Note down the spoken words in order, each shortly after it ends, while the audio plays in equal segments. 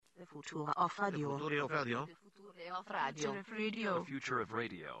The future of radio. The future of radio. The future of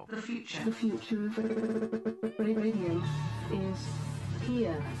radio. The future. The future of radio is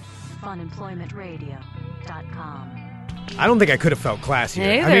here. Funemploymentradio.com. I don't think I could have felt classier.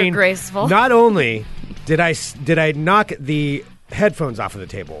 Hey I there, mean, graceful. Not only did I knock the headphones off of the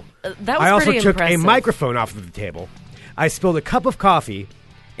table, That was I also pretty took impressive. a microphone off of the table. I spilled a cup of coffee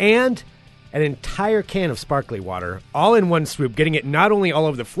and an entire can of sparkly water all in one swoop, getting it not only all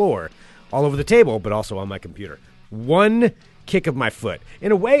over the floor, all over the table, but also on my computer. One kick of my foot.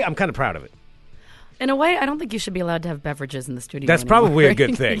 In a way, I'm kind of proud of it. In a way, I don't think you should be allowed to have beverages in the studio That's anymore. probably a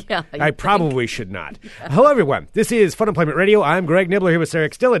good thing. Yeah, I probably should not. Hello, everyone. This is Fun Employment Radio. I'm Greg Nibbler here with Sarah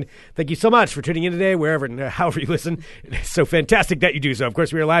Dillon. Thank you so much for tuning in today, wherever and however you listen. It's so fantastic that you do so. Of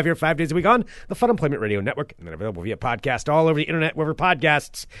course, we are live here 5 days a week on the Fun Employment Radio Network, and then available via podcast all over the internet, wherever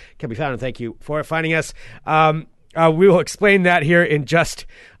podcasts can be found. And thank you for finding us. We will explain that here in just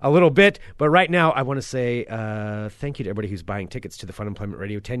a little bit. But right now, I want to say thank you to everybody who's buying tickets to the Fun Employment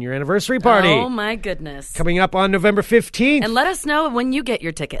Radio 10-year anniversary party. Oh, my goodness. Coming up on November 15th. And let us know when you get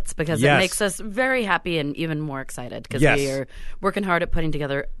your tickets, because Yes. it makes us very happy and even more excited, because Yes. we are working hard at putting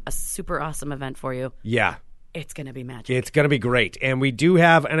together a super awesome event for you. Yeah. It's going to be magic. It's going to be great. And we do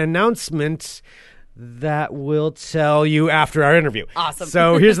have an announcement that we'll tell you after our interview. Awesome.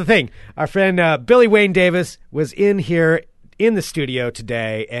 So here's the thing. Our friend Billy Wayne Davis was in here in the studio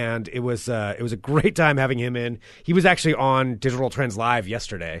today, and it was a great time having him in. He was actually on Digital Trends Live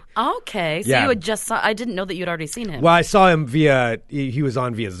yesterday. Okay. So Yeah. you had just saw, I didn't know that you'd already seen him. Well, I saw him he was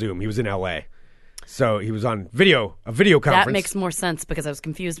on via Zoom. He was in L.A., so he was on a video conference. That makes more sense, because I was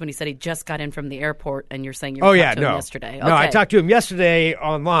confused when he said he just got in from the airport, and you're saying you Oh, talked yeah, to him yesterday. No, I Okay. talked to him yesterday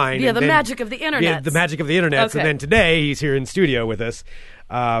online. Via and the then- magic of the internet. Via the magic of the internet. Okay. And then today he's here in studio with us.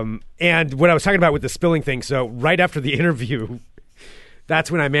 And what I was talking about with the spilling thing, so right after the interview, that's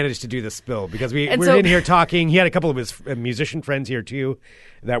when I managed to do the spill, because we were in here talking. He had a couple of his musician friends here, too,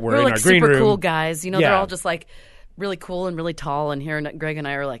 that were We're in like our green super room. cool guys. You know, Yeah. they're all just like really cool and really tall. And here, Greg and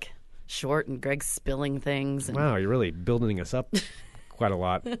I are like short, and Greg's spilling things. And Wow, you're really building us up quite a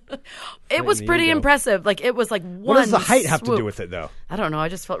lot. it was the pretty ego. impressive. Like, it was like one What does the height have to swoop. do with it, though? I don't know. I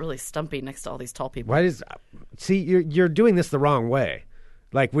just felt really stumpy next to all these tall people. Why does see you're doing this the wrong way?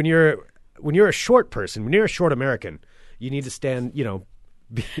 Like when you're a short person, when you're a short American, you need to stand.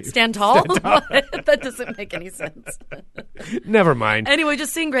 Stand tall? That doesn't make any sense. Never mind. Anyway,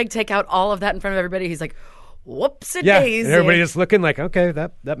 just seeing Greg take out all of that in front of everybody, he's like, whoopsie Yeah, daisy. and everybody just looking like, okay,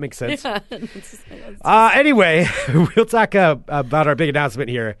 that makes sense. Yeah. It's just like, Anyway, we'll talk about our big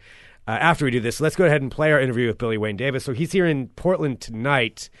announcement here after we do this. So let's go ahead and play our interview with Billy Wayne Davis. So he's here in Portland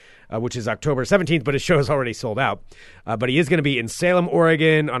tonight, which is October 17th, but his show is already sold out. But he is going to be in Salem,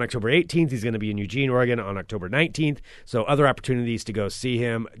 Oregon on October 18th. He's going to be in Eugene, Oregon on October 19th. So other opportunities to go see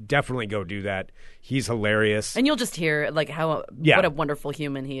him. Definitely go do that. He's hilarious. and you'll just hear like what a wonderful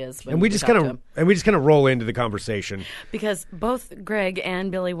human he is. When And we you just talk to kind him. of roll into the conversation. Because both Greg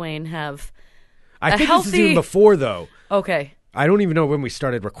and Billy Wayne have I think this is healthy- even before, though. okay. I don't even know when we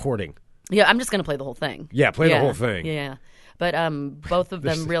started recording. Yeah, I'm just going to play the whole thing. Yeah, play the whole thing. Yeah. But both of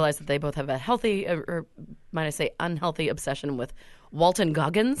them realize that they both have a healthy, or might I say unhealthy, obsession with Walton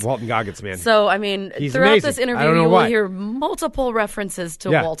Goggins. Walton Goggins, man. So, I mean, He's throughout amazing. this I interview, don't know you will why. hear multiple references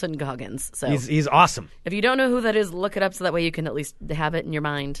to Yeah. Walton Goggins. So He's awesome. if you don't know who that is, look it up so that way you can at least have it in your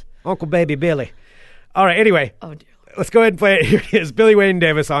mind. Uncle Baby Billy. All right, anyway, Oh, dear. let's go ahead and play it. Here it is, Billy Wayne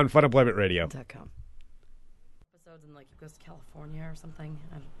Davis on Fun Employment Radio. .com. Episodes in, like, he goes to California or something.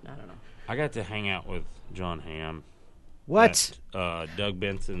 I don't know. I got to hang out with John Hamm. What? At, Doug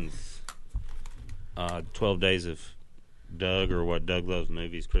Benson's 12 Days of Doug, or what Doug Loves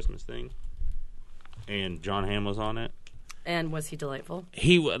Movies Christmas thing. And John Hamm was on it. And was he delightful?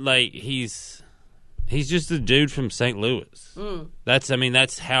 He's just a dude from St. Louis. That's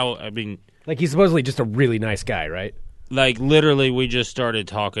how, Like, he's supposedly just a really nice guy, right? like, literally, we just started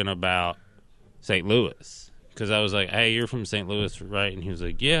talking about St. Louis. Because I was like, hey, you're from St. Louis, right? And he was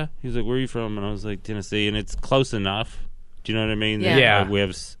like, yeah. He was like, where are you from? And I was like, Tennessee. And it's close enough. Do you know what I mean? Yeah. Yeah. Like, we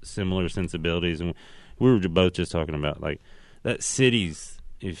have similar sensibilities. And we were both just talking about, like, that city's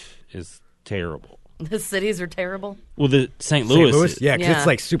is terrible. The cities are terrible. Well, the St. Louis. Yeah, because Yeah. it's,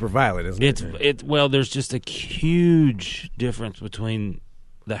 like, super violent, isn't it? Well, there's just a huge difference between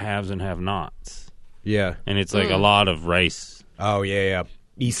the haves and have-nots. Yeah. And it's, like, a lot of race. Oh, yeah.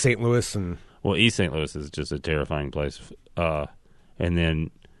 East St. Louis and... Well, East St. Louis is just a terrifying place. And then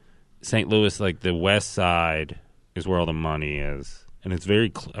St. Louis, like the west side, is where all the money is. And it's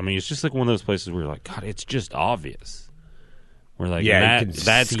very, it's just like one of those places where you're like, God, it's just obvious. We're like, Yeah, you can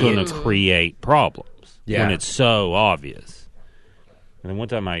that's see going it. to create problems Yeah. when it's so obvious. And then one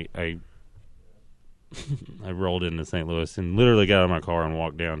time I rolled into St. Louis and literally got out of my car and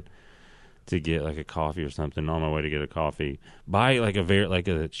walked down to get like a coffee or something. On my way to get a coffee by like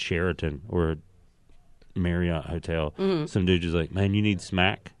a Sheraton or a Marriott hotel. Mm-hmm. Some dude just like, man, you need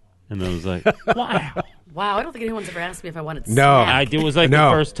smack, and I was like, wow. Wow, I don't think anyone's ever asked me if I wanted No. smack. It was like the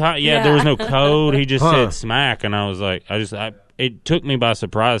first time. Yeah, there was no code. He just said smack, and I was like, it took me by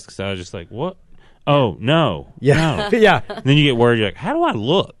surprise because I was just like, what? Oh, no. Yeah. No. Yeah. And then you get worried. You're like, how do I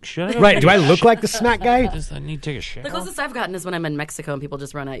look? Should I? Right. Do I look like the smack guy? I need to take a shower. The closest I've gotten is when I'm in Mexico and people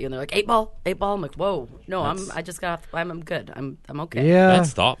just run at you and they're like, 8 ball. I'm like, whoa. No, I'm good. I'm okay. Yeah.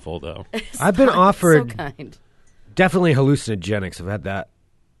 That's thoughtful, though. I've been offered so kind. definitely hallucinogenics. I've had that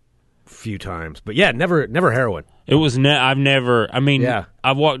a few times. But yeah, never heroin. It was I've never. I mean, Yeah.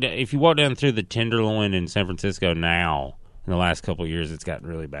 If you walk down through the Tenderloin in San Francisco now, in the last couple of years, it's gotten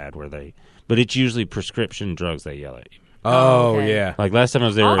really bad but it's usually prescription drugs they yell at you. Oh, okay. yeah. Like last time I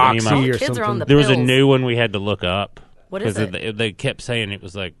was there, Oxy me and my or kids are on the there was a pills. new one we had to look up. What is it? They kept saying it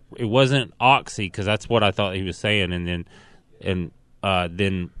was like it wasn't Oxy because that's what I thought he was saying, and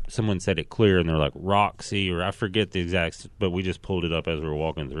then someone said it clear, and they're like Roxy or I forget the exact, but we just pulled it up as we were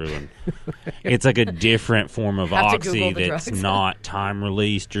walking through, and it's like a different form of Have to Oxy Google the that's drugs. not time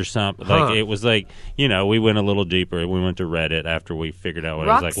released or something. Huh. Like it was like we went a little deeper. We went to Reddit after we figured out what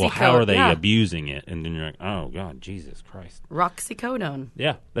it was like. Well, how are they abusing it? And then you're like, oh God, Jesus Christ. Roxycodone.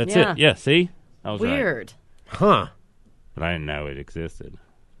 Yeah, that's Yeah. it. Yeah, see, I was right. Weird. Huh. But I didn't know it existed.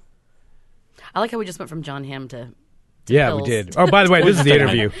 I like how we just went from John Hamm to Yeah, pills. we did. Oh, by the way, this is the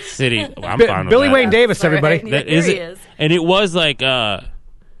interview. City. I'm fine with Billy that. Wayne Davis, Sorry. everybody. Yeah, That there is he it. is. And it was like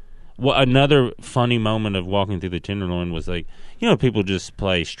another funny moment of walking through the Tenderloin was like, people just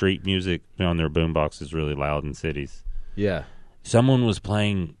play street music on their boomboxes really loud in cities. Yeah. Someone was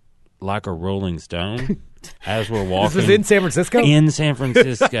playing Like a Rolling Stone as we're walking. This was in San Francisco? In San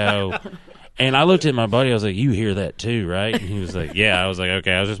Francisco. And I looked at my buddy. I was like, "You hear that too, right?" And he was like, "Yeah." I was like,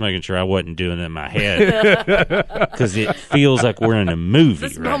 "Okay." I was just making sure I wasn't doing it in my head because it feels like we're in a movie.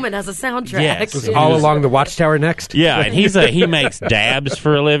 This right? moment has a soundtrack. Yes. Was all along the Watchtower next? Yeah, and he's like, he makes dabs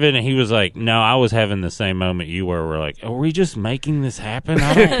for a living, and he was like, "No, I was having the same moment you were. We're like, are we just making this happen?"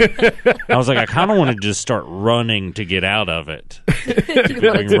 I was like, I kind of want to just start running to get out of it,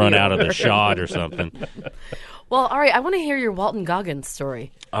 run out of the shot or something. Well, all right. I want to hear your Walton Goggins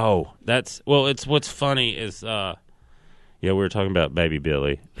story. Oh, it's what's funny is, we were talking about Baby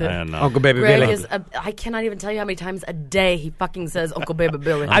Billy and Uncle Baby Greg Billy. is. I cannot even tell you how many times a day he fucking says Uncle Baby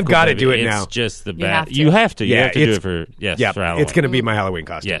Billy. I've got to do it it's now. just the You best. have to. You have to. You Yeah, have to do it's- it for Yeah, for Halloween. it's going to be my Halloween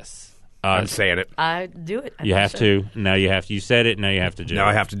costume. Yes, I'm saying it. I do it. you have to. Now you have to. You said it. Now you have to do it. No,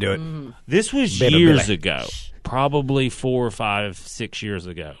 I have to do it. This was Baby years Billy. ago, probably 4, 5, 6 years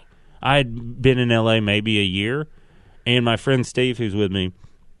ago. I had been in L.A. maybe a year, and my friend Steve, who's with me,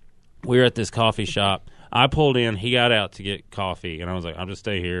 we were at this coffee shop. I pulled in. He got out to get coffee, and I was like, I'll just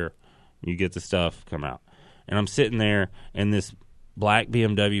stay here. You get the stuff, come out. And I'm sitting there, and this black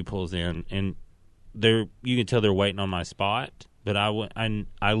BMW pulls in, and you can tell they're waiting on my spot. But I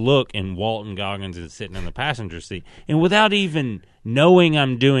look, and Walton Goggins is sitting in the passenger seat. And without even knowing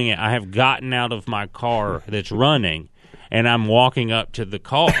I'm doing it, I have gotten out of my car that's running, and I'm walking up to the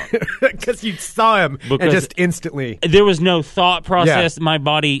car. Because you saw him and Because- just instantly. There was no thought process. My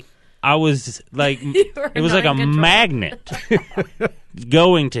body, I was like, it was not like a in control. magnet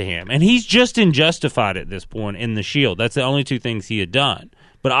going to him. And he's just in Justified at this point in The Shield. That's the only two things he had done.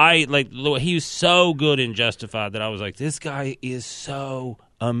 But he was so good in Justified that I was like, this guy is so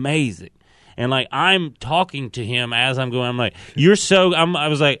amazing. And like I'm talking to him as I'm going. I'm like, I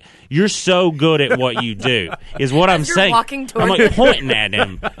was like, you're so good at what you do. Is what I'm you're saying. walking toward I'm like him. pointing at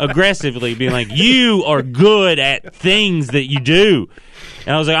him aggressively, being like, you are good at things that you do.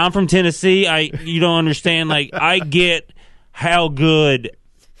 And I was like, I'm from Tennessee. You don't understand. Like I get how good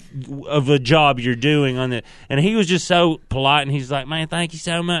of a job you're doing on it. And he was just so polite, and he's like, man, thank you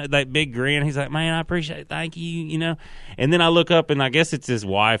so much. That big grin. He's like, man, I appreciate it. Thank you, And then I look up, and I guess it's his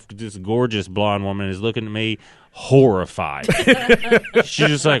wife, this gorgeous blonde woman, is looking at me horrified. She's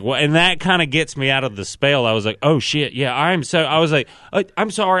just like, well, and that kind of gets me out of the spell. I was like, oh shit, yeah, I was like,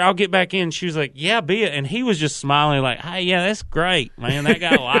 I'm sorry, I'll get back in. She was like, yeah, be it. And he was just smiling like, hey, yeah, that's great, man, that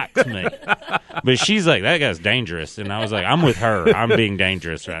guy likes me. But she's like, that guy's dangerous. And I was like, I'm with her, I'm being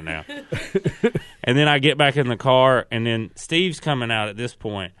dangerous right now. And then I get back in the car, and then Steve's coming out at this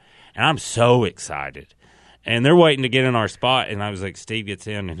point, and I'm so excited. And they're waiting to get in our spot, and I was like, Steve gets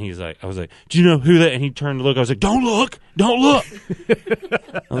in, and I was like, do you know who that? And he turned to look. I was like, don't look.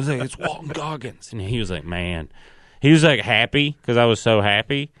 I was like, it's Walton Goggins. And he was like, man, he was like happy because I was so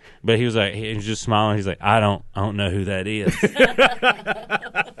happy, but he was like, he was just smiling. He's like, I don't know who that is.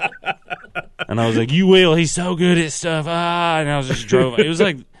 And I was like, you will. He's so good at stuff. And I was just drove. It was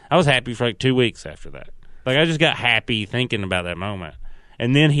like, I was happy for like 2 weeks after that. Like, I just got happy thinking about that moment.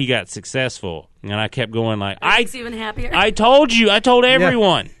 And then he got successful. And I kept going like, Makes you even happier. I told you. I told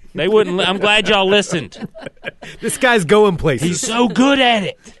everyone. They wouldn't. I'm glad y'all listened. This guy's going places. He's so good at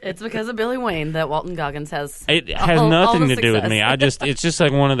it. It's because of Billy Wayne that Walton Goggins has. It has all nothing the to do with success. me. It's just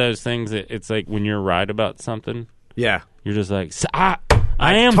like one of those things that it's like when you're right about something, Yeah. you're just like, I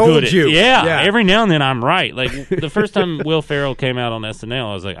am told good at you. it. Yeah, Yeah. every now and then I'm right. Like the first time Will Ferrell came out on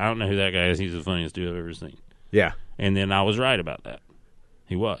SNL, I was like, I don't know who that guy is. He's the funniest dude I've ever seen. Yeah. And then I was right about that.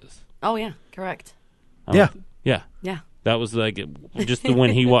 He was. Oh yeah, correct. Yeah. Yeah. Yeah. That was like just the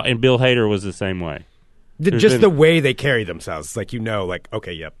when he and Bill Hader was the same way. Just the way they carry themselves. Like, like,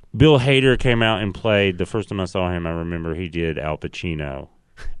 okay, yep. Bill Hader came out and played. The first time I saw him, I remember he did Al Pacino,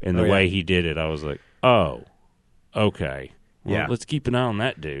 and the way he did it, I was like, oh, okay. Well, Yeah. let's keep an eye on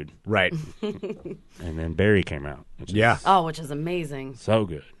that dude. Right. And then Barry came out. Which is Yeah. Oh, which is amazing. so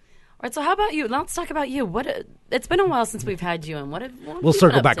good. All right, so how about you? Let's talk about you. It's been a while since we've had you, and what have We'll you been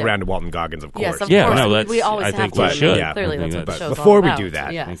circle up back to? around to Walton Goggins, of course. Yes, of Yeah, course. no, that's- we always I have think to. we I mean, should. Yeah, clearly, I think that's what the that's- show's Before all we about. do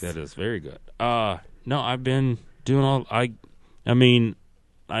that, yes. I think that is very good. No, I've been doing all. I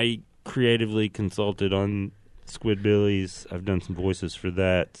creatively consulted on Squidbillies. I've done some voices for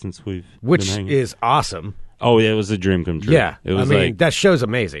that since we've Which been hanging. is awesome. Oh, it was a dream come true. Yeah. It was I mean, like that show's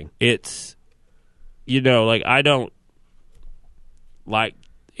amazing. it's, like I don't like.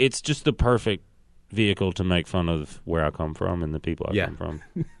 It's just the perfect vehicle to make fun of where I come from and the people I come from.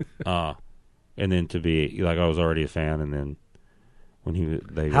 And then to be like, I was already a fan, and then when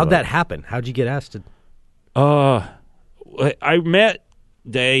How'd that happen? How'd you get asked to? I met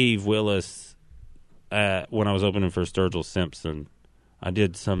Dave Willis when I was opening for Sturgill Simpson. I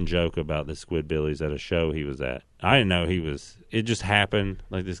did some joke about the Squidbillies at a show he was at. I didn't know he was. It just happened.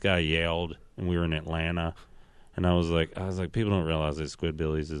 Like this guy yelled, and we were in Atlanta, and I was like, people don't realize that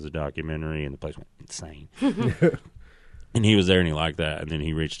Squidbillies is a documentary, and the place went insane. And he was there, and he liked that. And then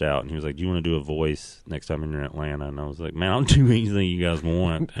he reached out, and he was like, "Do you want to do a voice next time you're in Atlanta?" And I was like, "Man, I'll do anything you guys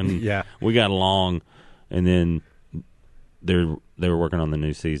want." And Yeah. we got along, and then they were working on the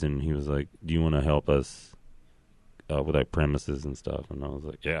new season. He was like, "Do you want to help us with like premises and stuff?" And I was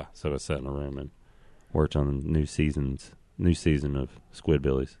like, "Yeah." So I sat in a room and worked on the new season of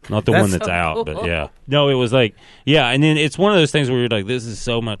Squidbillies. Not the one that's so out, cool. but yeah. No, it was like, yeah. And then it's one of those things where you're like, "This is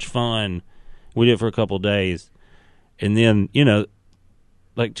so much fun." We did it for a couple days, and then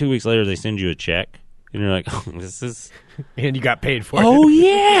like 2 weeks later, they send you a check, and you're like, "Oh, this is." And you got paid for it. Oh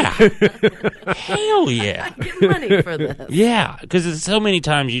yeah, hell yeah. Get money for this. Yeah, because so many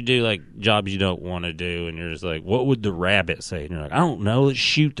times you do like jobs you don't want to do, and you're just like, "What would the rabbit say?" And you're like, "I don't know. Let's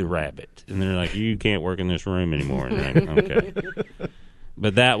shoot the rabbit." And they're like, "You can't work in this room anymore." And you're like, "Okay."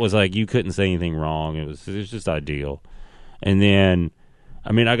 But that was like you couldn't say anything wrong. It was just ideal. And then,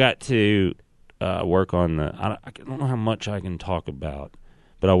 I mean, I got to work on I don't know how much I can talk about,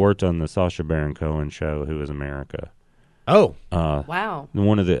 but I worked on the Sacha Baron Cohen show, Who Is America. Oh. Wow.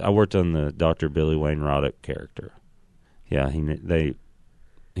 I worked on the Dr. Billy Wayne Roddick character. Yeah, he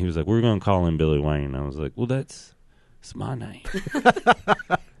was like, "We're going to call him Billy Wayne." I was like, "Well, that's my name."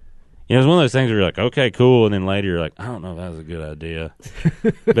 It was one of those things where you're like, "Okay, cool," and then later you're like, "I don't know if that was a good idea,"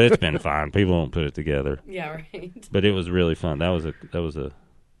 but it's been fine. People don't put it together. Yeah, right. But it was really fun. That was a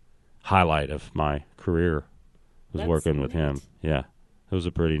highlight of my career. Was That's working with him. Yeah, it was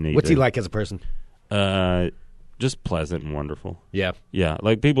a pretty neat. What's he thing. like as a person? Just pleasant and wonderful. Yeah. Yeah,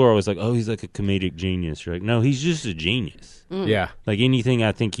 like people are always like, "Oh, he's like a comedic genius." You're like, "No, he's just a genius." Yeah. Like anything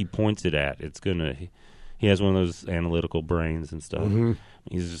I think he points it at, it's gonna. He has one of those analytical brains and stuff. Mm-hmm.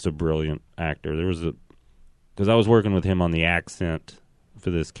 He's just a brilliant actor. There was because I was working with him on the accent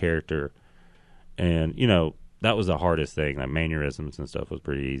for this character, and that was the hardest thing. Like mannerisms and stuff was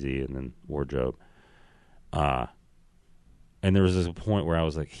pretty easy, and then wardrobe. And there was this point where I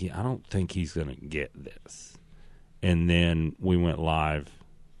was like, I don't think he's gonna get this. And then we went live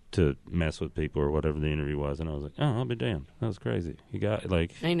to mess with people or whatever the interview was, and I was like, "Oh, I'll be damned. That was crazy. He got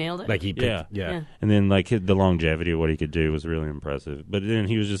like They nailed it. Like he picked, Yeah. yeah. And then like the longevity of what he could do was really impressive. But then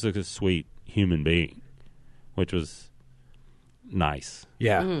he was just like a sweet human being, which was nice.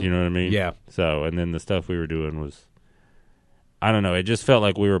 Yeah. You know what I mean? Yeah. So, and then the stuff we were doing was, I don't know, it just felt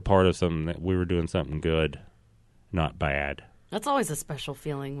like we were part of something, that we were doing something good, not bad. That's always a special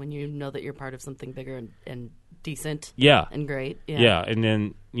feeling when you know that you're part of something bigger and decent. Yeah. And great. Yeah. Yeah, and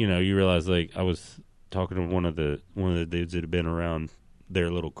then you realize like I was talking to one of the dudes that had been around their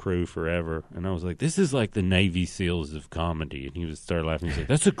little crew forever. And I was like, this is like the Navy SEALs of comedy. And he was started laughing. He's like,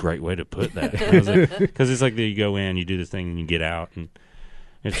 that's a great way to put that. And I was like, because it's like you go in, you do this thing, and you get out, and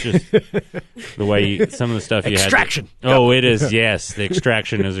it's just the way some of the stuff you Extraction. had. Oh, it is. Yes, the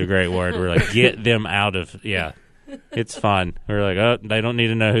extraction is a great word. We're like, get them out of. Yeah, it's fun. We're like, oh, they don't need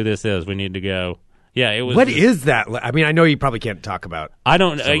to know who this is. We need to go. Yeah, it was. What is that? I mean, I know you probably can't talk about. I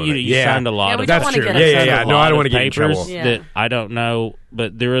don't. You signed a lot we of. don't That's wanna true. get Yeah. No, I don't want to get in papers trouble. Yeah. that I don't know,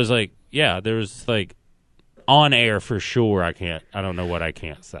 but there was like, there was like on air for sure. I don't know what I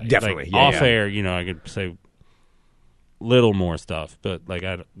can't say. Definitely. Like, Yeah, off yeah. air, I could say little more stuff, but like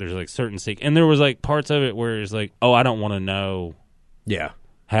there's like certain and there was like parts of it where it's like, oh, I don't want to know. Yeah.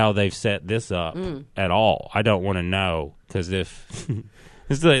 How they've set this up at all. I don't want to know because if.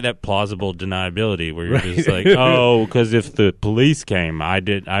 It's like that plausible deniability where you're just like, oh, because if the police came, I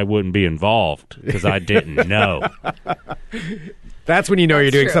wouldn't be involved because I didn't know. That's when you know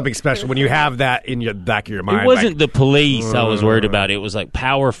you're doing true. something special, when you have that in your back of your mind. It wasn't the police I was worried about. It was like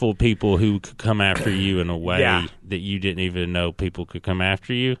powerful people who could come after you in a way that you didn't even know people could come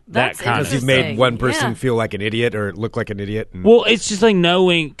after you. That's that kind because of you've made one person Yeah. feel like an idiot or look like an idiot. And, Well, it's just like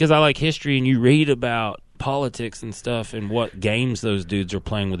knowing, because I like history and you read about politics and stuff and what games those dudes are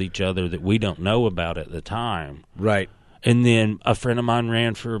playing with each other that we don't know about at the time. right. And then a friend of mine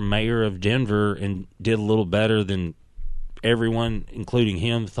ran for mayor of Denver and did a little better than everyone, including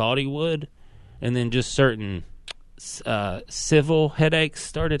him, thought he would. And then just certain civil headaches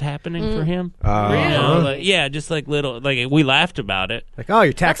started happening for him. Just like little, like we laughed about it. Like, oh,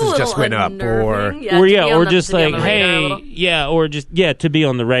 your taxes just went up. Or Or just like, hey, or just to be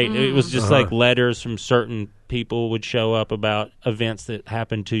on the radar. It was just like letters from certain people would show up about events that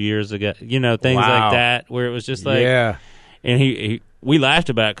happened 2 years ago, things like that, where it was just like, and we laughed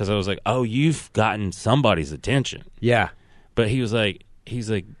about it because I was like, oh, you've gotten somebody's attention. Yeah. But he's like,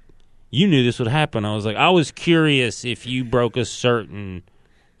 you knew this would happen. I was like, I was curious if you broke a certain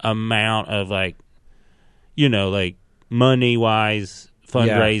amount of like money-wise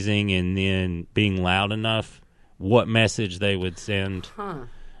fundraising and then being loud enough, what message they would send. Huh.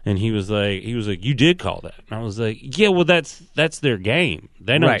 And he was like, you did call that. And I was like, yeah, well, that's their game.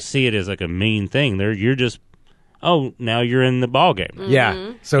 They don't see it as like a mean thing. You're just, oh, now you're in the ball game.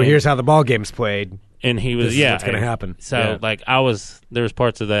 Yeah. So here's how the ball game's played. And he was, This is what's going to happen. So, like, there was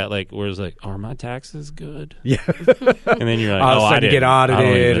parts of that, like, where it was like, are my taxes good? Yeah. And then you're like, All of a I sudden you didn't. get audited, I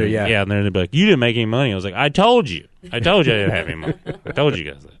don't even- or, yeah. Yeah, and then they'd be like, you didn't make any money. I was like, I told you. I didn't have any money. I told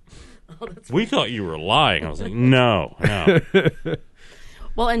you guys that. We thought you were lying. I was like, no.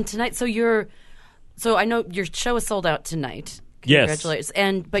 Well, and tonight, so I know your show is sold out tonight. Yes.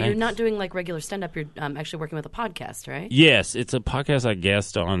 Congratulations. But you're Thanks. not doing like regular stand-up. You're actually working with a podcast, right? Yes, it's a podcast I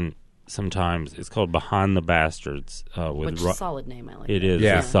guest on sometimes. It's called Behind the Bastards. Which is a solid name. I like It that. is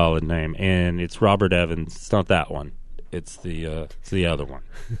Yeah. a solid name, and it's Robert Evans. It's not that one. It's the other one.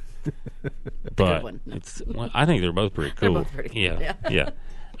 But one. I think they're both pretty cool. They're both pretty cool,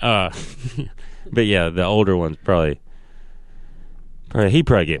 Yeah. But yeah, the older one's probably he'd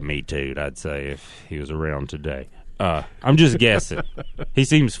probably get Me Too'd, I'd say, if he was around today. I'm just guessing. He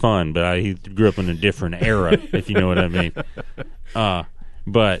seems fun, but he grew up in a different era, if you know what I mean.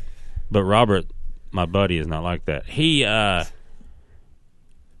 But Robert, my buddy, is not like that.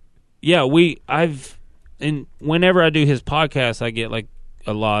 And whenever I do his podcast, I get like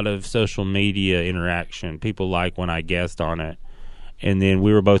a lot of social media interaction. People like when I guest on it. And then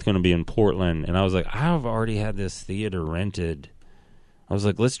we were both going to be in Portland, and I was like, I've already had this theater rented. I was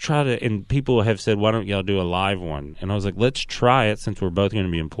like, let's try to, and people have said, why don't y'all do a live one? And I was like, let's try it since we're both going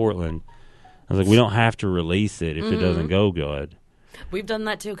to be in Portland. I was like, we don't have to release it if it doesn't go good. We've done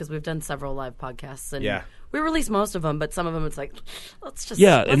that too because we've done several live podcasts, and Yeah. we release most of them, but some of them it's like, let's just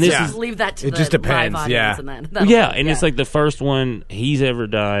leave that to It the just depends, live yeah. audience, and then It's like the first one he's ever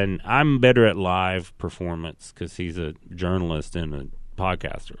done. I'm better at live performance because he's a journalist and a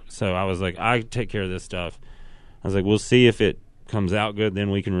podcaster. So I was like, I take care of this stuff. I was like, we'll see if it comes out good, then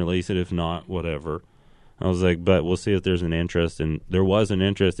we can release it. If not, whatever. I was like, but we'll see if there's an interest, and there was an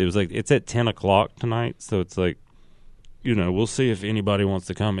interest. It was like, it's at 10 o'clock tonight, so it's like, we'll see if anybody wants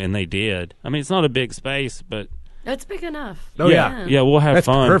to come, and they did. I mean, it's not a big space, but it's big enough. Oh, yeah. yeah, we'll have That's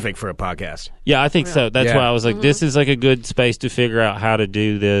fun. perfect for a podcast. Yeah, I think so. That's Yeah. why I was like, this is like a good space to figure out how to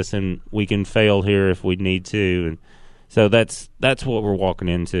do this, and we can fail here if we need to. And so that's what we're walking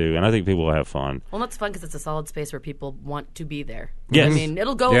into, and I think people will have fun. Well, that's fun because it's a solid space where people want to be there. Yes. I mean,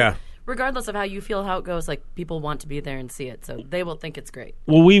 it'll go Yeah. regardless of how you feel, how it goes. Like people want to be there and see it, so they will think it's great.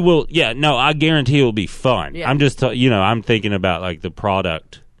 Well, we will. Yeah, no, I guarantee it will be fun. Yeah. I'm just, I'm thinking about like the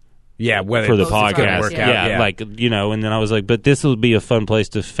product Yeah, whether for the it's gonna podcast. work out, Yeah, like, you know, and then I was like, but this will be a fun place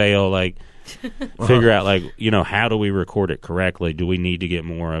to fail, like, figure out, like, you know, how do we record it correctly? Do we need to get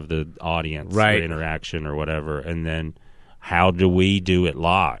more of the audience or interaction or whatever? And then how do we do it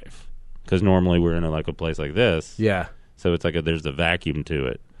live? Because normally we're in a place like this. Yeah. So it's like there's a vacuum to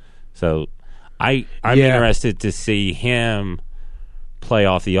it. So I'm interested to see him play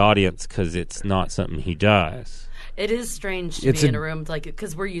off the audience because it's not something he does. It is strange to be in a room, like,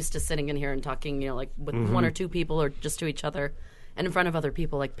 because we're used to sitting in here and talking, you know, like with one or two people or just to each other, and in front of other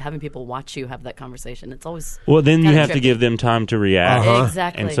people, like having people watch you have that conversation. It's always then you have tricky. to give them time to react.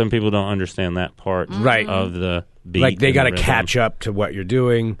 Exactly. And some people don't understand that part of the beat. Like they got to rhythm. catch up to what you're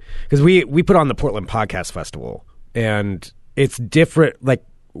doing because we put on the Portland Podcast Festival and it's different. Like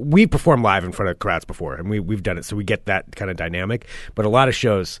we perform live in front of crowds before and we've done it, so we get that kind of dynamic. But a lot of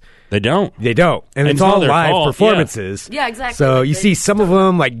shows they don't, and it's all live performances. Yeah, exactly. So like you see some of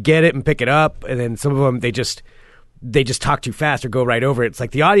them like get it and pick it up, and then some of them they just talk too fast or go right over it. It's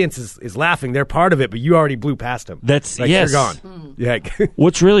like the audience is laughing; they're part of it, but you already blew past them. That's like yes. They're gone. Yeah.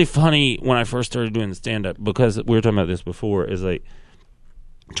 What's really funny when I first started doing stand up, because we were talking about this before, is like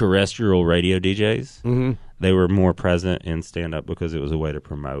terrestrial radio DJs. They were more present in stand up because it was a way to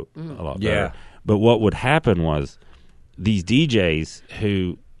promote a lot better. Yeah. But what would happen was these DJs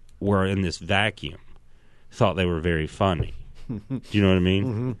who were in this vacuum thought they were very funny. Do you know what I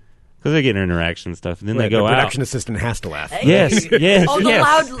mean? Because they get interaction and stuff, and then they go the out. production assistant has to laugh. Yes, yes, Oh, the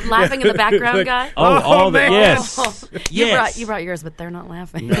yes. loud laughing in the background guy? Man. Yes. Yes. You brought yours, but they're not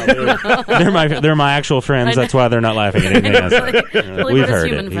laughing. They're my actual friends. That's why they're not laughing at anything I say. Only We've put his heard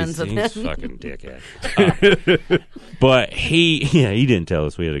human it. friends with He's him. fucking dickhead. But he didn't tell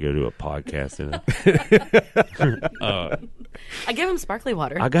us we had to go do a podcast. I gave him sparkly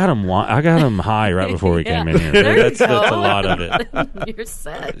water. I got him high right before he came in here. There you That's a go. lot of it. You're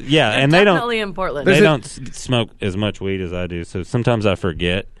set. Yeah, They're and they don't. definitely in Portland. They don't smoke as much weed as I do, so sometimes I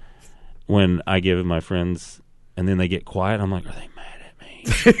forget when I give it my friends, and then they get quiet. I'm like, are they mad at me?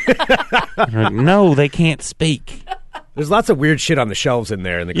 They're like, no, they can't speak. There's lots of weird shit on the shelves in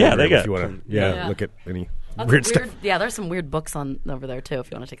there in the Yeah, room they got- if you want to Yeah. look at any Lots weird of stuff. Yeah, there's some weird books on over there too. If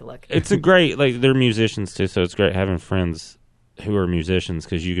you want to take a look. It's a great, like, they're musicians too, so it's great having friends who are musicians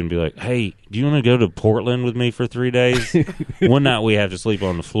because you can be like, hey, do you want to go to Portland with me for 3 days? One night we have to sleep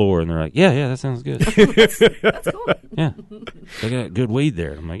on the floor, and they're like, yeah, that sounds good. That's cool. Yeah, they got good weed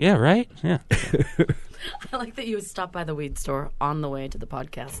there. I'm like, yeah, right? Yeah. I like that you would stop by the weed store on the way to the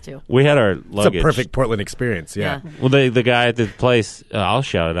podcast too. We had our It's a luggage. perfect Portland experience. Yeah. Well, the guy at the place, I'll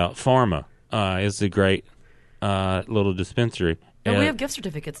shout it out, Pharma, is a great little dispensary. And we have gift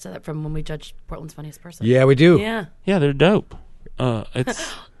certificates to that from when we judged Portland's funniest person. Yeah, we do. Yeah. Yeah, they're dope.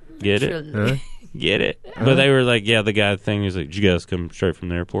 It's get it, Huh? get it. But they were like, yeah, the guy thing is like, did you guys come straight from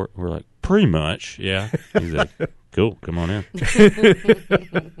the airport? We're like, pretty much, yeah. He's like, cool, come on in.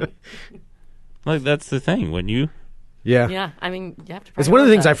 Like that's the thing when you. Yeah. Yeah. I mean, you have to. It's one of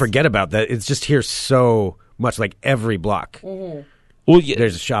the things I prioritize. forget about that. It's just here so much, like every block. Well, yeah,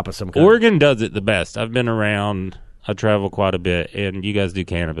 There's a shop of some kind. Oregon does it the best. I've been around. I travel quite a bit, and you guys do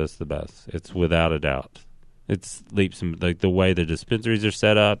cannabis the best. It's without a doubt. It's leaps and like the way the dispensaries are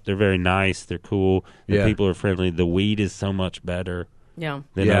set up. They're very nice. They're cool. The Yeah. people are friendly. The weed is so much better Yeah.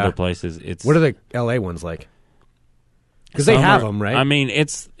 than Yeah. other places. It's What are the LA ones like? Because they some have are- them, right? I mean,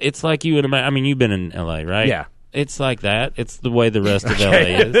 it's like you would imagine. I mean, you've been in LA, right? Yeah. It's like that. It's the way the rest of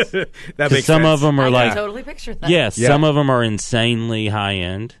LA is. that 'Cause makes some sense. of them are I like, can totally picture that. yes, Yeah. some of them are insanely high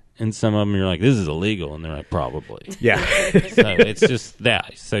end, and some of them you're like, this is illegal, and they're like, probably. Yeah. So it's just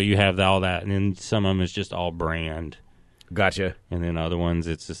that. So you have all that, and then some of them is just all brand, Gotcha. and then other ones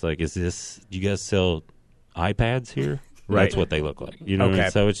it's just like, is this? Do you guys sell iPads here? Right. That's what they look like. You know what I mean? Okay.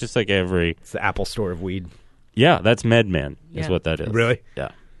 So it's just like every. It's the Apple store of weed. Yeah, that's MedMen is Yeah. what that is. Really? Yeah.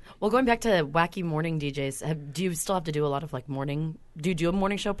 Well, going back to wacky morning DJs, do you still have to do a lot of like morning? Do you do a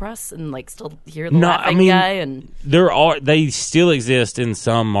morning show press and like still hear the No, I laughing mean, guy? And They still exist in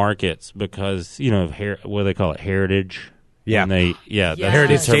some markets because of what do they call it, heritage. Yeah. And that's Yes. the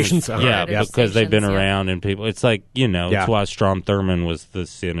Heritage term. stations? Uh-huh. Yeah, Heritage because they've been stations, yeah. around and people. It's like Yeah. That's why Strom Thurmond was the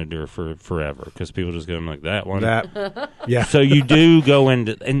senator for forever because people just go like that one. Yeah. So you do go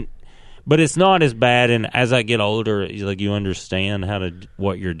into but it's not as bad. And as I get older, like you understand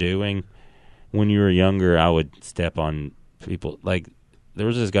what you're doing. When you were younger, I would step on people. Like there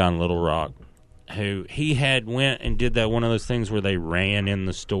was this guy in Little Rock who he had went and did that one of those things where they ran in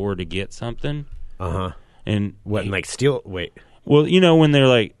the store to get something. Uh-huh. And What, and like steal? Wait. well, when they're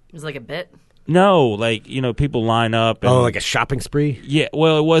like, it was like a bit. No, like, people line up. And, like a shopping spree? Yeah,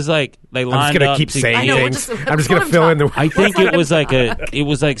 well, it was like they lined up. I'm just going to keep saying things. I'm just going to fill in the... I think it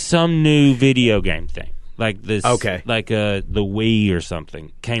was like some new video game thing. Like this, like the Wii or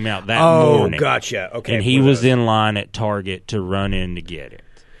something came out that morning. Oh, gotcha. Okay. And he was in line at Target to run in to get it.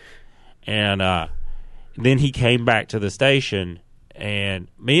 And then he came back to the station, and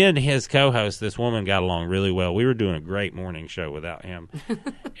me and his co-host, this woman, got along really well. We were doing a great morning show without him.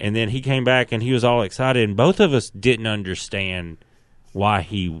 And then he came back, and he was all excited, and both of us didn't understand why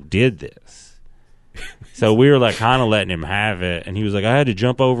he did this. So we were like kind of letting him have it, and he was like, I had to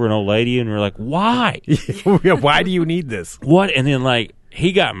jump over an old lady, and we were like, why? Why do you need this? What? And then like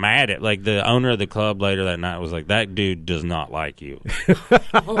he got mad at like the owner of the club later that night was like, that dude does not like you.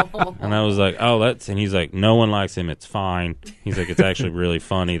 And I was like, oh, and he's like, no one likes him, it's fine. He's like, it's actually really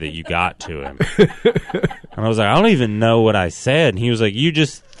funny that you got to him. And I was like, I don't even know what I said. And he was like, you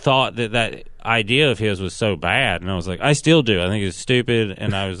just thought that idea of his was so bad. And I was like, I still do. I think it's stupid.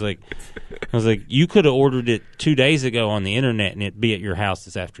 And I was like, you could have ordered it 2 days ago on the internet and it'd be at your house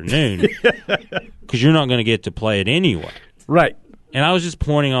this afternoon because you're not going to get to play it anyway. Right. And I was just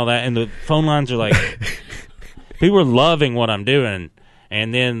pointing all that, and the phone lines are like, people were loving what I'm doing.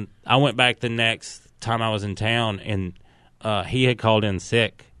 And then I went back the next time I was in town, and he had called in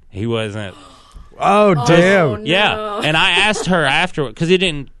sick. He wasn't. Oh, damn. Oh, no. Yeah. And I asked her afterward, because it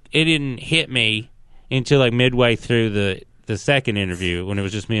didn't hit me until like midway through the second interview when it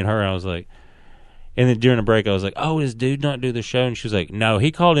was just me and her. I was like, and then during the break, I was like, oh, does dude not do the show? And she was like, no,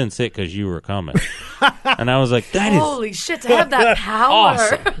 he called in sick because you were coming. And I was like, that is holy shit, to have that power.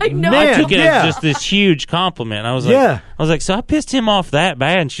 awesome. I know. I took it as just this huge compliment. I was like, so I pissed him off that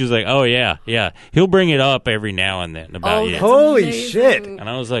bad? And she was like, oh, yeah. He'll bring it up every now and then about you. Holy amazing. shit. And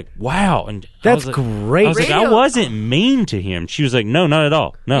I was like, wow. And that's I great. was like, I wasn't mean to him. She was like, no, not at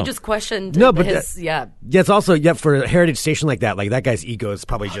all. No. You just questioned but his, Yeah, it's also, for a heritage station like that guy's ego is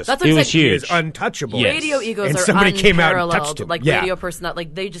probably just... That's what it I'm was saying. huge. Is untouchable. Yes. Radio egos And are somebody came out and touched unparalleled. him. Like Yeah. radio person,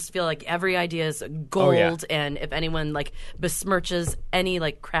 like they just feel like every idea is gold, and if anyone like besmirches any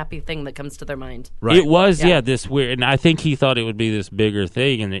like crappy thing that comes to their mind, Right. It was, this weird. And I think he thought it would be this bigger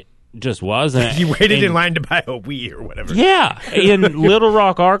thing, and it just wasn't. He waited in line to buy a Wii or whatever. Yeah, in Little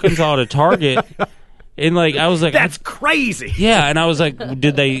Rock, Arkansas, to Target. And like I was like, that's crazy. Yeah, and I was like,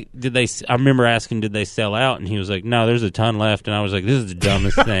 did they? I remember asking, did they sell out? And he was like, no, there's a ton left. And I was like, this is the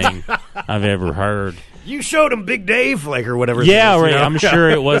dumbest thing I've ever heard. You showed him Big Dave, like, or whatever. Yeah, it is, right. you know? I'm sure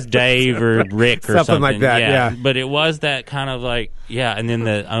it was Dave or Rick or something like that. Yeah, but it was that kind of like, and then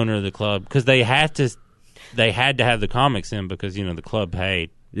the owner of the club, because they had to have the comics in because the club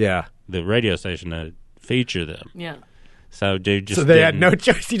paid the radio station to feature them. yeah. So dude just they had no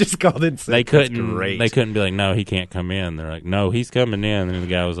choice. He just called in. They couldn't. They couldn't be like, no, he can't come in. They're like, no, he's coming in. And the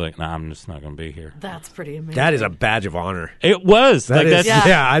guy was like, nah, I'm just not going to be here. That's pretty amazing. That is a badge of honor. It was. That is,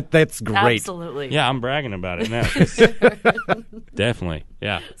 Yeah. That's great. Absolutely. Yeah, I'm bragging about it now. Definitely.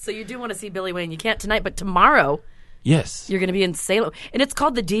 Yeah. So you do want to see Billy Wayne. You can't tonight, but tomorrow Yes. you're going to be in Salem, and it's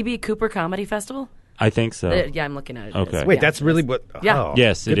called the D.B. Cooper Comedy Festival. I think so. Yeah, I'm looking at it. Okay. Wait, that's really what? Yeah. Oh,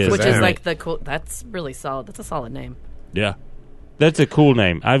 Yes, it good is. for Which them. is like the cool. That's really solid. That's a solid name. Yeah. That's a cool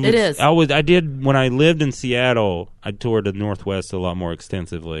name. It is. I did when I lived in Seattle. I toured the Northwest a lot more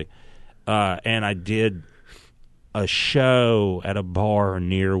extensively, and I did a show at a bar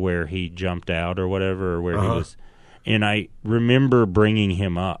near where he jumped out or whatever, or where he was. And I remember bringing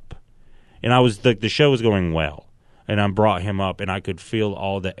him up, and I was the show was going well, and I brought him up, and I could feel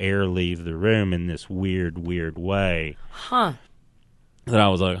all the air leave the room in this weird way. Huh. That I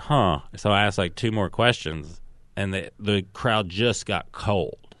was like, So I asked like 2 more questions. And the crowd just got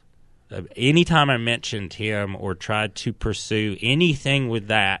cold. Anytime I mentioned him or tried to pursue anything with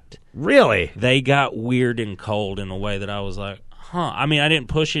that, Really? they got weird and cold in a way that I was like, I mean, I didn't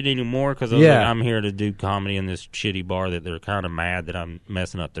push it anymore because I was like, I'm here to do comedy in this shitty bar that they're kind of mad that I'm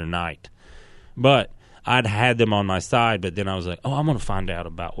messing up their night. But I'd had them on my side, but then I was like, I'm going to find out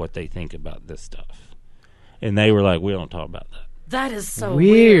about what they think about this stuff. And they were like, we don't talk about that. That is so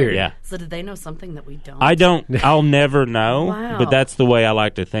Weird. Yeah. So did they know something that we don't? I don't. I'll never know. Wow. But that's the way I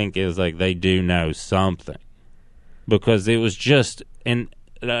like to think is like they do know something because it was just and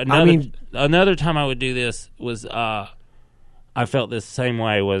another time I would do this was I felt this same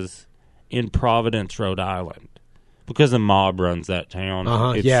way was in Providence, Rhode Island because the mob runs that town.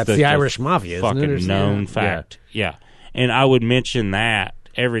 It's the Irish mafia, isn't it? Fucking known fact. Yeah, and I would mention that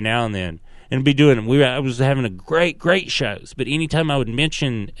every now and then. And be doing. I was having a great shows, but anytime I would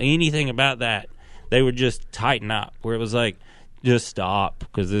mention anything about that, they would just tighten up. Where it was like, just stop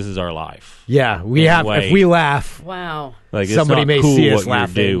because this is our life. Yeah, we have. If we laugh, Wow. Like somebody it's not may cool see us what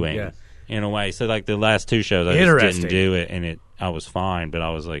laughing. you're doing. Yeah. in a way. So like the last 2 shows, I just didn't do it, and I was fine. But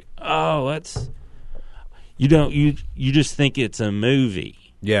I was like, oh, that's you just think it's a movie,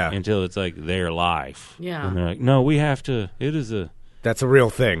 until it's like their life, and they're like, no, we have to. That's a real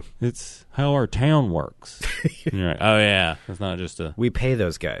thing. It's how our town works. And you're like, oh yeah, it's not just a. We pay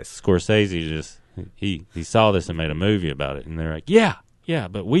those guys. Scorsese just he saw this and made a movie about it, and they're like, yeah,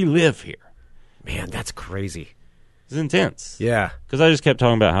 but we live here. Man, that's crazy. It's intense. Yeah, because I just kept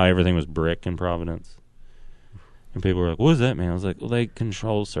talking about how everything was brick in Providence, and people were like, "What does that mean?" I was like, "Well, they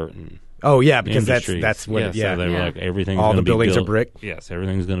control certain." Oh yeah, because industries. that's what. So they were like, everything's all the be buildings built. are brick. Yes,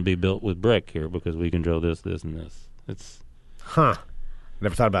 everything's going to be built with brick here because we control this, and this. It's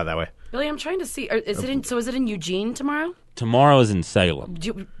Never thought about it that way. Billy, I'm trying to see. Is it in Eugene tomorrow? Tomorrow is in Salem.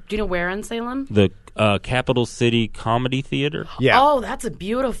 Do you know where in Salem? The Capital City Comedy Theater. Yeah. Oh, that's a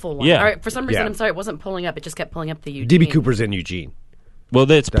beautiful one. Yeah. All right. For some reason, Yeah. I'm sorry, it wasn't pulling up. It just kept pulling up the Eugene. DB Cooper's in Eugene. Well,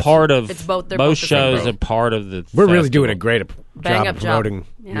 it's part of. It's both. They're both both the same shows thing. are part of the. We're really festival. doing a great Bang job up of job. promoting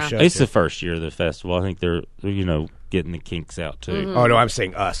your Yeah. shows. It's the first year of the festival. I think they're getting the kinks out too. Mm-hmm. Oh no, I'm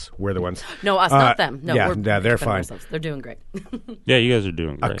saying us. We're the ones. No, us, not them. No, yeah, we're they're keeping fine. ourselves. They're doing great. Yeah, you guys are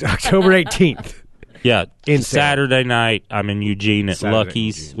doing great. October 18th. Yeah, In Saturday night I'm in Eugene at Saturday,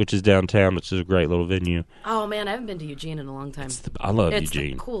 Lucky's, Eugene. which is downtown, which is a great little venue. Oh man, I haven't been to Eugene in a long time. I love It's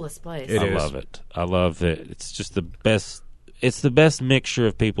Eugene. the coolest place. It I is. love it. I love it. It's just the best. It's the best mixture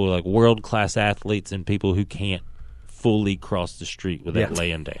of people like world class athletes and people who can't fully cross the street without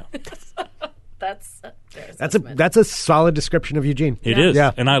laying down. That's That's a solid description of Eugene. It is,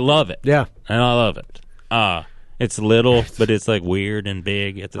 Yeah. and I love it. Yeah. And I love it. It's little, but it's like weird and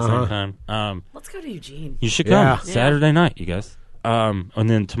big at the same time. Let's go to Eugene. You should come Yeah. Saturday night, you guys. And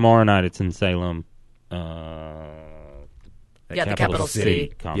then tomorrow night it's in Salem. Yeah, the Capital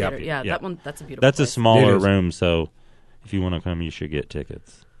City Comedy Theater. Theater. Yeah, that one. That's a beautiful. That's a place. smaller It is. room, so if you want to come, you should get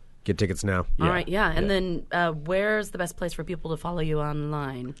tickets. Get tickets now. All right, yeah, and then where's the best place for people to follow you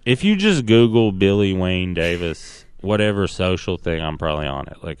online? If you just Google Billy Wayne Davis, whatever social thing, I'm probably on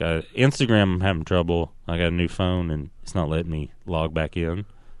it. Like Instagram, I'm having trouble. I got a new phone, and it's not letting me log back in.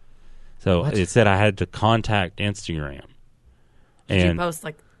 So it said I had to contact Instagram. Did and you post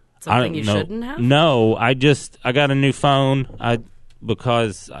like I something don't you know. shouldn't have? No, I got a new phone.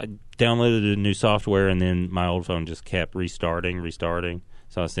 Because I downloaded a new software, and then my old phone just kept restarting.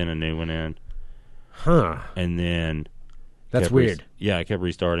 So I sent a new one in. Huh. And then That's kept weird. I kept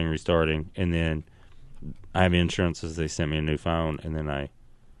restarting, and then I have insurance as they sent me a new phone, and then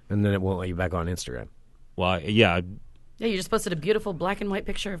And then it won't let you back on Instagram. Yeah, you just posted a beautiful black and white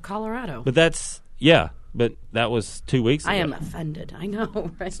picture of Colorado. but that was 2 weeks ago. I am offended. I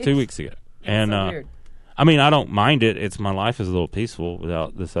know, right? 2 weeks ago. And so weird. I mean, I don't mind it. It's my life is a little peaceful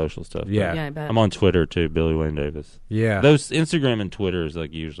without the social stuff. Yeah. Yeah, I bet. I'm on Twitter too, Billy Wayne Davis. Yeah. Those Instagram and Twitter is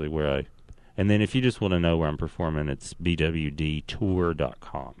like usually where and then if you just want to know where I'm performing, it's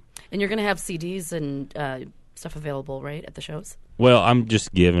bwdtour.com. And you're going to have CDs and stuff available, right, at the shows? Well, I'm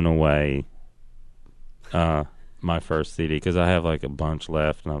just giving away my first CD because I have like a bunch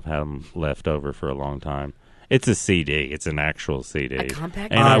left, and I've had them left over for a long time. It's a CD. It's an actual CD. A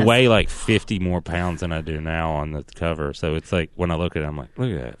compact and I disc. weigh like 50 more pounds than I do now on the cover. So it's like when I look at it, I'm like, look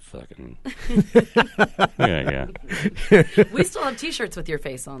at that fucking. Yeah. We still have T-shirts with your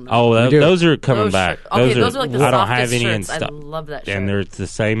face on them. Oh, do. those are coming Those back. okay, those are like the I don't softest have any in shirts. stock. I love that shirt. And they're the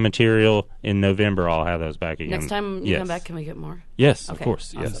same material. In November, I'll have those back again. Next time you Yes. come back, can we get more? Yes, of Okay,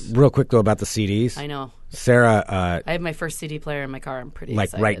 course. awesome. Yes. Real quick though about the CDs. I know. Sarah, I have my first CD player in my car. I'm pretty like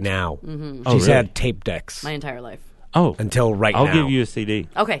excited. right now, Oh, she's really? had tape decks My entire life. Oh, until right I'll now. give you a CD.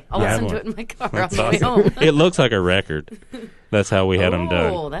 Okay, I'll Yeah. listen to it in my car That's on the way awesome. home. It looks like a record. That's how we had them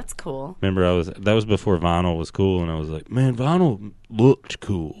done. Oh, that's cool. Remember, that was before vinyl was cool, and I was like, man, vinyl looked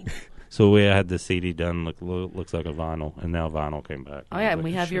cool. So we had the CD done, looks like a vinyl, and now vinyl came back. Oh yeah, and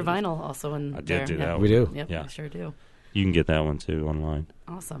we have your vinyl also in I did there. do Yeah. that one. We do. Yep, Yeah. we sure do. You can get that one too online.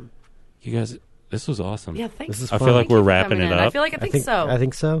 Awesome. You guys, this was awesome. Yeah, thanks. This is I fun. feel like Thank you we're for wrapping coming it in. up. I feel like I think so. I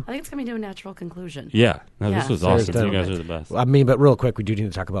think so. I think it's coming to a natural conclusion. Yeah, no, Yeah. this was Sarah's awesome. done You guys it. are the best. I mean, but real quick, we do need to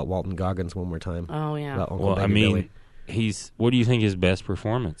talk about Walton Goggins one more time. Oh yeah. About Uncle Well, I Baby mean, Billy. what do you think his best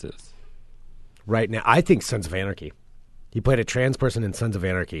performance is? Right now, I think Sons of Anarchy. He played a trans person in Sons of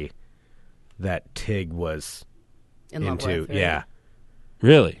Anarchy that Tig was In love into. with, right? Yeah.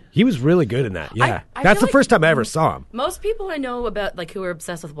 Really? He was really good in that. Yeah. I That's feel the first time I ever saw him. Most people I know about, like, who are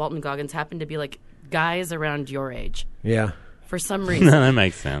obsessed with Walton Goggins, happen to be like guys around your age. Yeah. For some No, reason. that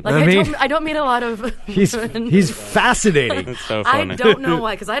makes sense. Like I don't meet a lot of. He's fascinating. That's so I funny. don't know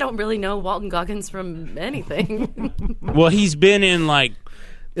why, because I don't really know Walton Goggins from anything. Well, he's been in like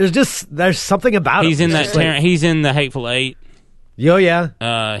There's something about him. he's in It's that. just like- He's in the Hateful Eight. Oh,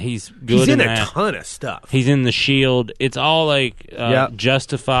 yeah. He's good He's in a that. ton of stuff. He's in The Shield. It's all like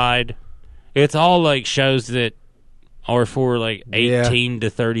Justified. It's all like shows that are for like 18 to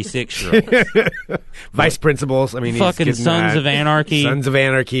 36 year olds. Vice principals. I mean, fucking he's Sons of Anarchy. Sons of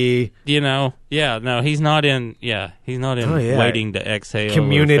Anarchy. You know, no, he's not in. Yeah, he's not in Waiting to Exhale.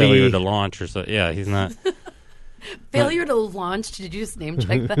 Community. Or Failure to Launch or so. Yeah, he's not. Failure to Launch. Did you just name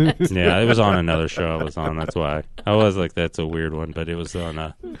check that? Yeah, it was on another show I was on. That's why I was like, that's a weird one. But it was on.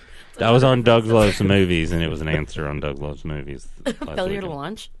 I was on Doug Loves Movies, and it was an answer on Doug Loves Movies. Failure to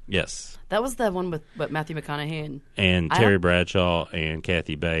Launch. Yes. That was the one with Matthew McConaughey and Terry Bradshaw and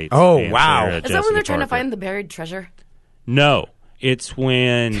Kathy Bates. Oh, and wow. Sarah Is that when Jessica they're trying to Parker. find the buried treasure? No, it's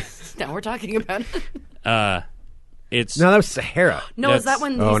when Now we're talking about it. it's. No, that was Sahara. No, is That's- that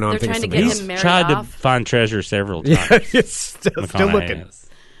when Oh, no, I'm they're thinking trying to get something him He's married tried off? to find treasure several times. Yeah, it's still McConaughey looking. has.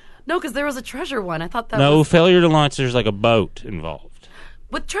 No, because there was a treasure one. I thought that No, was Failure to Launch. There's like a boat involved.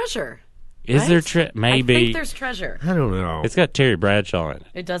 with treasure. Is right? there maybe? I think there's treasure. I don't know. It's got Terry Bradshaw in it.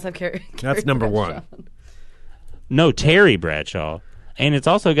 It does have Carrie. That's number one. No, Terry Bradshaw, and it's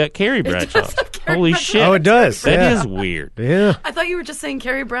also got Carrie Bradshaw. Holy shit! Oh, it does. That is Yeah. weird Yeah. I thought you were just saying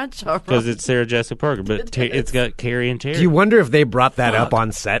Carrie Bradshaw. because it's Sarah Jessica Parker, but it's got Carrie and Terry. Do you wonder if they brought that up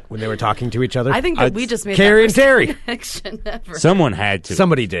on set when they were talking to each other? I think that we just made Carrie that and Terry. connection ever. Someone had to.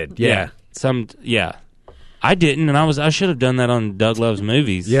 Somebody did. Yeah. Yeah. I didn't, and I should have done that on Doug Loves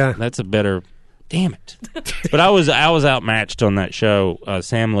Movies. Yeah. That's a better. Damn it! But I was outmatched on that show.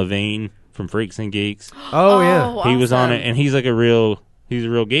 Sam Levine from Freaks and Geeks. Oh, yeah. He was on awesome. it, and he's a real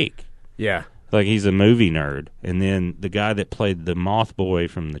geek. Yeah. Like he's a movie nerd. And then the guy that played the Moth Boy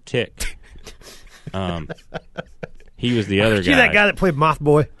from The Tick, he was the other guy. See that guy that played Moth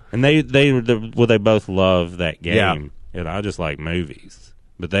Boy? And they both love that game, Yeah. and I just like movies,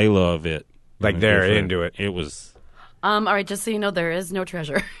 but they love it. Like they're into it. It was. All right, just so you know, there is no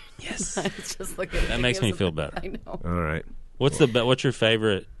treasure. Yes. It's just looking. That makes me feel better. I know. All right. What's your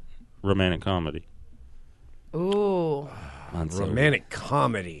favorite romantic comedy? Ooh, Mine's so Romantic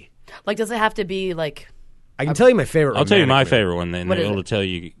comedy. like does it have to be like? I can tell you my favorite. I'll tell you my romantic favorite one, and What then is it'll it? tell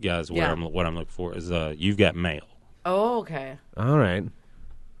you guys Yeah. what I'm looking for is You've Got Mail. Oh, okay. movie. All right.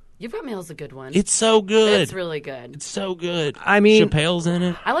 You've Got Mail's a good one. It's so good. It's really good. It's so good. I mean- Chappelle's in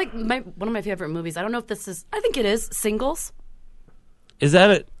it. I like one of my favorite movies. I don't know if this is. I think it is Singles. Is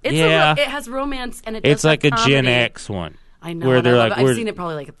that it? It's yeah. it has romance and it. It's does like a have Gen comedy. X one. I know. Where and they're I love like, it. we're- I've seen it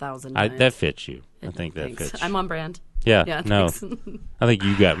probably like 1,000 times. That fits you. I think that Thanks. fits. I'm on brand. Yeah. Yeah. No. Thanks. I think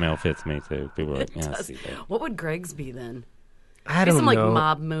You Got Mail fits me too. People are like, yeah, I Does. see that. What would Greg's be then? I Be don't some like know.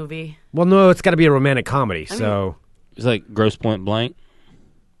 mob movie. Well, no, it's got to be a romantic comedy. So, It's like Grosse Point Blank,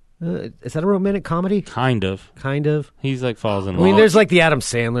 is that a romantic comedy? kind of. Kind of. He's like falls in I love. mean, there's like the Adam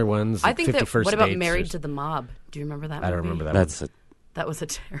Sandler ones. I like think 50 that. First What about Dates Married or- to the Mob? Do you remember that? I don't movie? remember that. That's That was a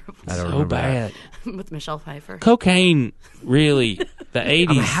terrible. I don't so remember that. bad. with Michelle Pfeiffer. Cocaine, really. The 80s.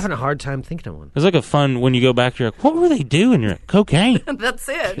 I'm having a hard time thinking of one. It's like a fun when you go back. You're like, what were they doing? You're like, cocaine. That's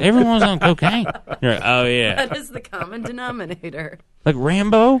it. Everyone was on cocaine. You're like, oh yeah, That is the common denominator. like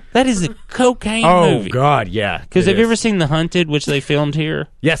Rambo. That is a cocaine Oh movie. God, yeah. Because it have you is. ever seen The Hunted, which they filmed here?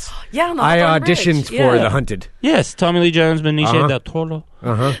 Yes. Yeah, on the I Hawthorne auditioned Bridge. for Yeah. The Hunted. Yes, Tommy Lee Jones, Benicio Uh-huh. del Toro.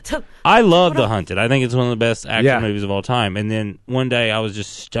 So- I love The Hunted. I think it's one of the best action Yeah. movies of all time. And then one day I was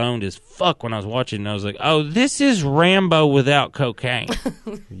just stoned as fuck when I was watching it, and I was like, oh, this is Rambo without cocaine.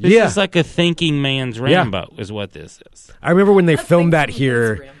 This Yeah. is like a thinking man's Rambo is what this is. I remember when they filmed that thinks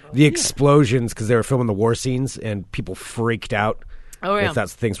here, Rambo. the explosions because they were filming the war scenes and people freaked out. Oh yeah. If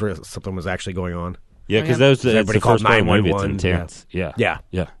that's things where something was actually going on. Yeah, because yeah. those that's Everybody the called first part of the movie. It's 911, intense. Yeah.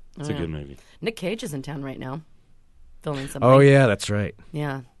 Yeah. It's a good movie. Nick Cage is in town right now, filming something. Oh yeah, that's right.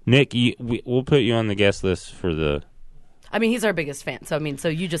 Yeah. Nick, we'll put you on the guest list for the. I mean, he's our biggest fan. So I mean, so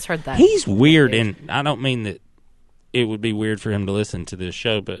you just heard that. He's weird, and I don't mean that it would be weird for him to listen to this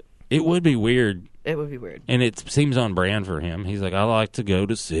show, but it would be weird, It would be weird. and it seems on brand for him. He's like, I like to go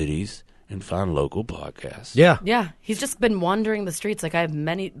to cities and find local podcasts. Yeah. Yeah, he's just been wandering the streets. Like I have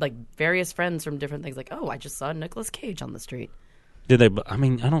many, like various friends from different things. Like, oh, I just saw Nicolas Cage on the street. Did they? I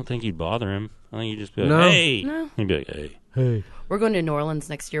mean, I don't think you'd bother him. I think you'd just be like, No. hey. No. He'd be like, hey. Hey. We're going to New Orleans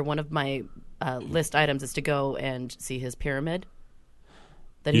next year. One of my list items is to go and see his pyramid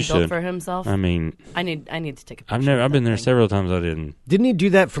that You he built should. for himself. I mean, I need to take a picture. I've been there several. several times. I didn't. Didn't he do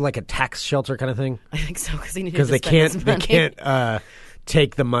that for like a tax shelter kind of thing? I think so because he needed Because to they spend his can't money.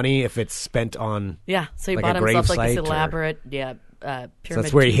 take the money if it's spent on. Yeah, so he like bought a himself like grave this site, or- elaborate, So pyramid.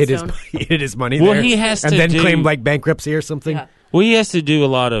 that's where he hid tombstone. his money. Well, there, he has and to then do- claimed like bankruptcy or something. Yeah. Well, he has to do a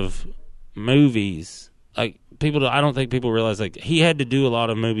lot of movies. Like I don't think people realize like he had to do a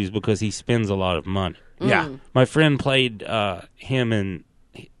lot of movies because he spends a lot of money. Yeah. My friend played him in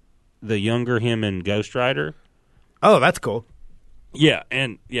the younger him in Ghost Rider. Oh, that's cool. Yeah,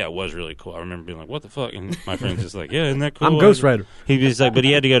 and it was really cool. I remember being like, "What the fuck?" And my friend's just like, "Yeah, isn't that cool?" I'm Ghost Rider. He was like, but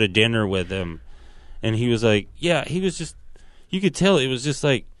he had to go to dinner with him, and he was like, "Yeah," he was just. You could tell it was just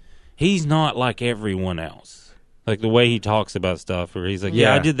like he's not like everyone else. Like the way he talks about stuff, where he's like,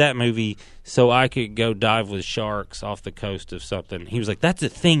 "Yeah, I did that movie so I could go dive with sharks off the coast of something." He was like, "That's a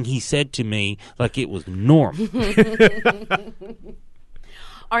thing he said to me, like it was normal."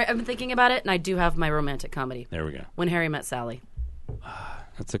 All right, I've been thinking about it, and I do have my romantic comedy. There we go. When Harry Met Sally.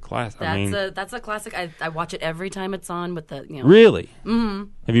 That's a classic. That's a classic. I watch it every time it's on with the Really? Mm-hmm.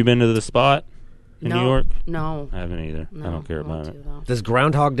 Have you been to the spot in New York? No. I haven't either. No, I don't care about it. Does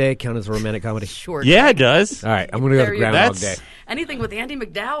Groundhog Day count as a romantic comedy? Sure. Yeah, it does. All right, I'm going to go with Groundhog Day. Anything with Andy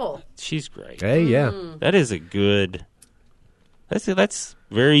McDowell. She's great. Hey, yeah. That is a good. That's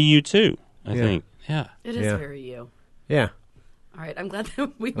very you too. I think. Yeah. It is very you. Yeah. All right, I'm glad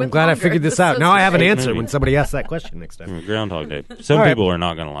that we. I'm glad I figured this out. Now I have an answer when somebody asks that question next time. Groundhog Day. Some people are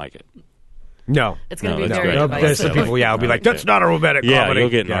not going to like it. No. It's going to be that's very great. divisive. There's some people, will be like, that's not a romantic comedy. You'll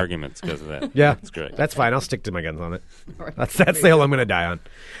get in arguments because of that. Yeah. That's great. That's fine. I'll stick to my guns on it. That's the hill I'm going to die on.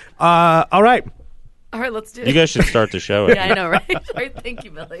 All right. All right, let's do it. You guys should start the show. Yeah, I know, right? All right, thank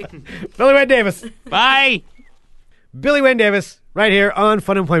you, Billy. Billy Wayne Davis. Bye. Billy Wayne Davis, right here on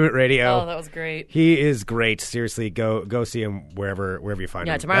Fun Employment Radio. Oh, that was great. He is great. Seriously, go see him wherever you find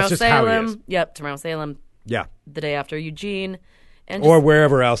him. Yeah, tomorrow That's just how he is. Salem. Yep, tomorrow Salem. Yeah. The day after Eugene. And Or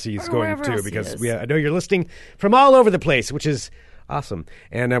wherever else he's going wherever to, else he because is. I know you're listening from all over the place, which is awesome.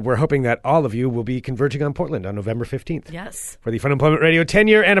 And we're hoping that all of you will be converging on Portland on November 15th. Yes. For the Fun Employment Radio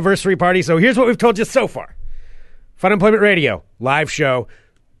 10-year anniversary party. So here's what we've told you so far. Fun Employment Radio, live show,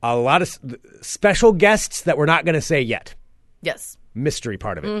 a lot of special guests that we're not going to say yet. Yes. Mystery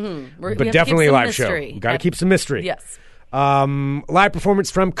part of it. Mm-hmm. We But have definitely a to keep some live mystery. show. We've got to keep some mystery. Yes. Live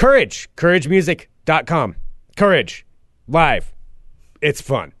performance from Courage, couragemusic.com. Courage, live. It's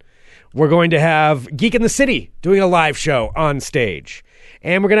fun. We're going to have Geek in the City doing a live show on stage.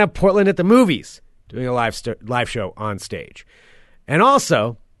 And we're going to have Portland at the Movies doing a live show on stage. And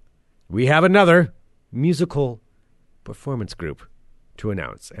also, we have another musical performance group to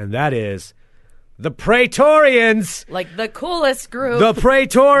announce. And that is the Praetorians. Like the coolest group. The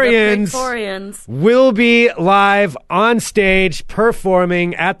Praetorians. The Praetorians. Will be live on stage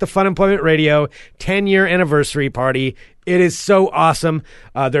performing at the Fun Employment Radio 10-year anniversary party. It is so awesome.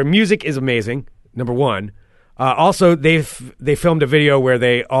 Their music is amazing, number one. Also, they filmed a video where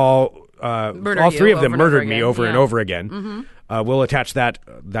they all three of them murdered me over and over again. Mm-hmm. We'll attach that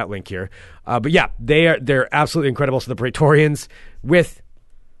link here. But yeah, they're absolutely incredible. So the Praetorians with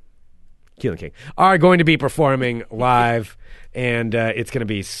Keelan King are going to be performing live, and it's going to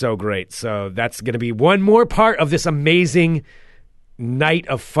be so great. So that's going to be one more part of this amazing night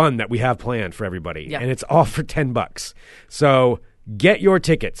of fun that we have planned for everybody. Yeah. And it's all for $10. So get your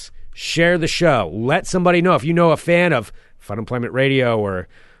tickets, share the show, let somebody know if you know a fan of Fun Employment Radio or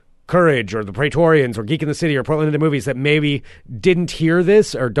Courage or the Praetorians or Geek in the City or Portland at the Movies that maybe didn't hear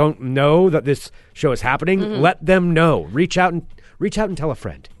this or don't know that this show is happening. Mm-hmm. Let them know. Reach out and tell a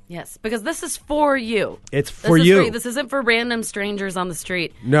friend. Yes, because this is for you. It's for you. This isn't for random strangers on the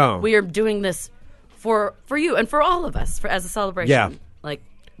street. No. We are doing this for you and for all of us as a celebration. Yeah. Like,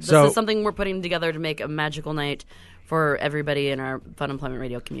 this So- is something we're putting together to make a magical night for everybody in our Fun Employment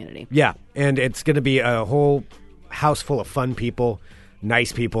Radio community. Yeah, and it's going to be a whole house full of fun people,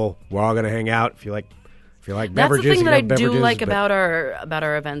 nice people. We're all going to hang out. If you like That's beverages, the thing you that can I have do beverages, like but- about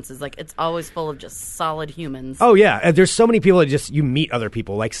our events is like it's always full of just solid humans. Oh yeah, and there's so many people that just you meet other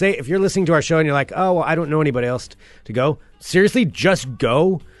people. Like say if you're listening to our show and you're like, oh, well, I don't know anybody else to go. Seriously, just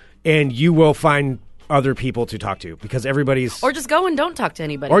go, and you will find other people to talk to because everybody's Or just go and don't talk to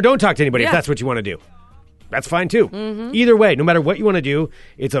anybody. or don't talk to anybody if Yeah. that's what you want to do. That's fine too. Mm-hmm. Either way, no matter what you want to do,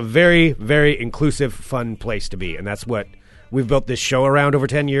 it's a very, very inclusive, fun place to be, and that's what we've built this show around over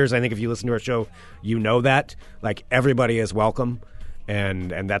 10 years. I think if you listen to our show, you know that. Like, everybody is welcome,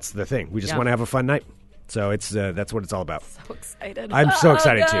 and that's the thing. We just want to have a fun night. So it's that's what it's all about. So excited. I'm so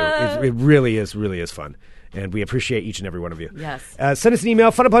excited, God. too. It really is fun. And we appreciate each and every one of you. Yes. Send us an email,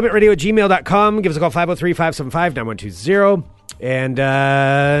 funemploymentradio@gmail.com. Give us a call, 503-575-9120.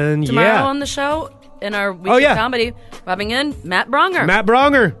 And, Tomorrow on the show, in our weekly comedy, rubbing in Matt Bronger. Matt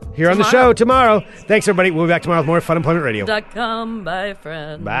Bronger here on the show tomorrow. Thanks, everybody. We'll be back tomorrow with more Fun Employment Radio. .com. Bye,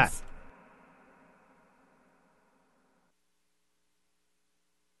 friends. Bye.